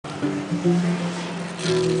Can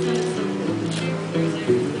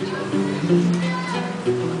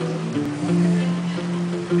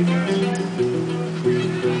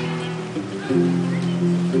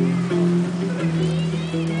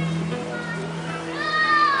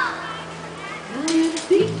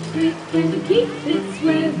you keep it?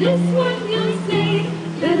 Swear this one you'll say.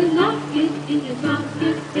 Better lock it in your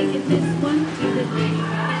pocket, taking this one to the grave.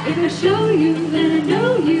 If I show you, then I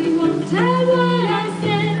know you won't tell what I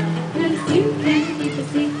said. 'Cause you can't keep a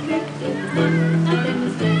secret if one of them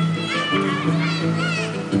is dead.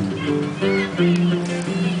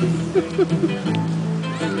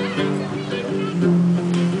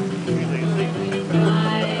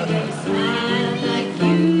 Why do you smile like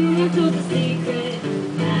you were told the secret?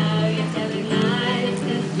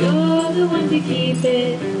 You're the one to keep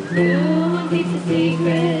it. No one keeps a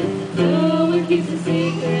secret. No one keeps a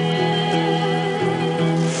secret.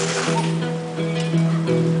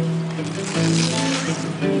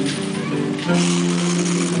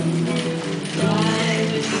 Why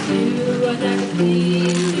would you do what I could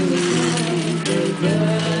please you with now? Good,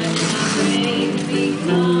 my brain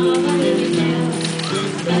become a living hell.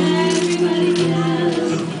 Everybody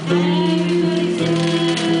tells, everybody secret,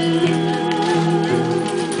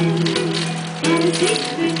 can you keep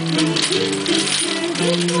it? Swear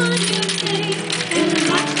this one you'll say. Better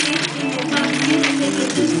lock it in your pocket,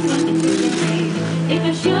 taking this one to the grave. If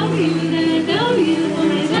I show you, then I know you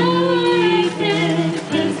won't tell what I said.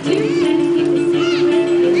 'Cause you can't keep a secret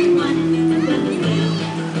if one of them is dead.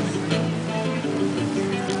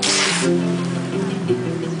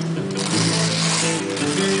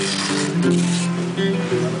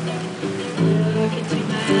 Look into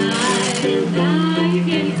my eyes, now you're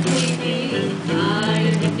getting sleepy.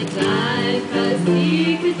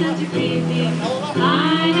 Secrets that you're keeping.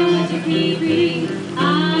 I know what you're keeping. I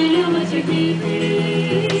know what you're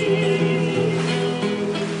keeping.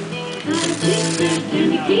 Not a secret, can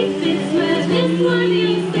you keep it? Swear this one you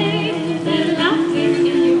say. Better lock it in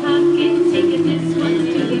your pocket, taking this one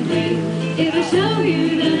to the grave. If I show you,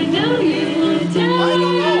 then I know you won't tell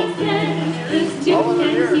what I said. 'Cause you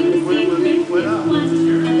can't keep a secret if one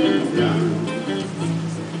of them is dead.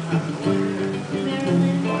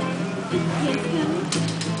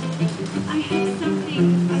 I have something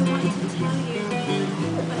I want to tell you,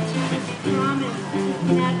 but you must promise to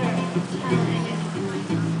never tell anyone.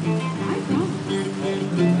 I promise.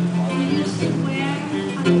 Will you swear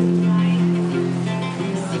on this night?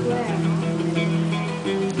 I swear.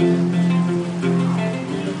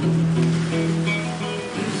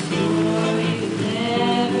 You swore you'd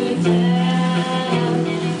never tell.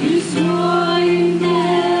 You swore you'd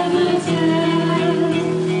never tell.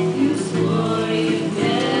 You swore you'd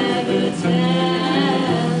never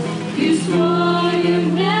tell. You swore you'd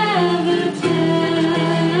never tell.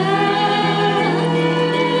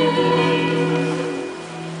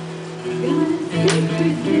 Got a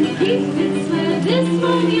secret, can you keep it? Swear this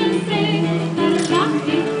one you'll say. Better lock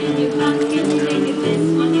it in your pocket, taking this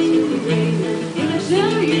one to the grave. If I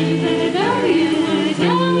show you, then I know you won't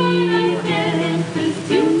tell what I said. 'Cause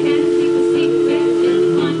you can't keep a secret if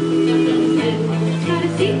one of them is dead. Got a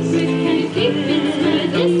secret, can you keep it? Swear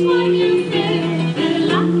this one you'll say. Better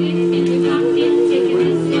lock it in your pocket, taking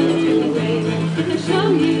this one to the grave. If I show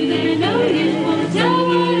you, then I know you won't tell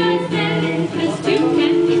what I said. 'Cause you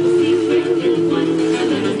can't keep a secret if one of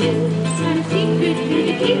them is dead. Got a secret, can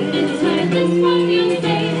you keep it? Swear this one you'll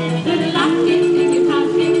say. Better lock it in your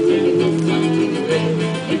pocket, taking this one to the grave.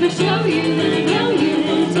 If I show you, then I know you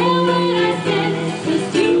won't tell what I said. 'Cause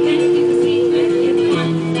you can't keep a secret if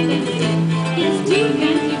one of them is dead. Yes, you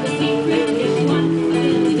can't keep a secret if one of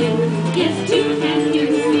them is dead. Yes, you can't keep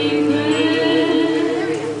a secret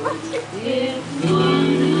if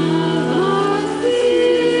one of us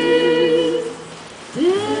is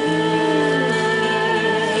dead.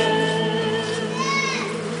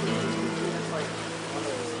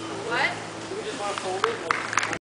 What? We just want to fold it.